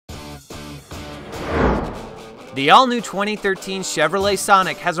The all-new 2013 Chevrolet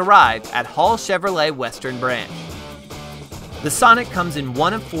Sonic has arrived at Hall Chevrolet Western Branch. The Sonic comes in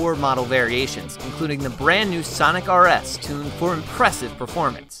one of 4 model variations, including the brand new Sonic RS tuned for impressive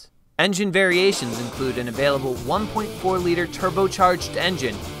performance. Engine variations include an available 1.4-liter turbocharged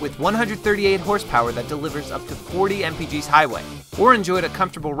engine with 138 horsepower that delivers up to 40 mpg's highway, or enjoyed a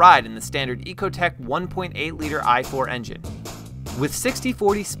comfortable ride in the standard Ecotec 1.8-liter i4 engine. With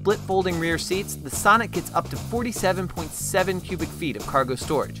 60/40 split folding rear seats, the Sonic gets up to 47.7 cubic feet of cargo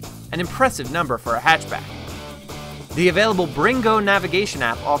storage, an impressive number for a hatchback. The available Bring Go navigation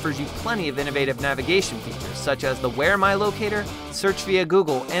app offers you plenty of innovative navigation features such as the Where My Locator, search via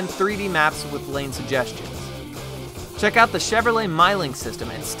Google, and 3D maps with lane suggestions. Check out the Chevrolet MyLink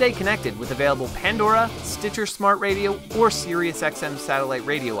system and stay connected with available Pandora, Stitcher Smart Radio, or SiriusXM satellite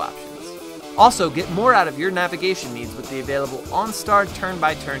radio options. Also, get more out of your navigation needs with the available OnStar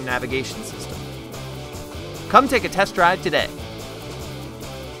turn-by-turn navigation system. Come take a test drive today.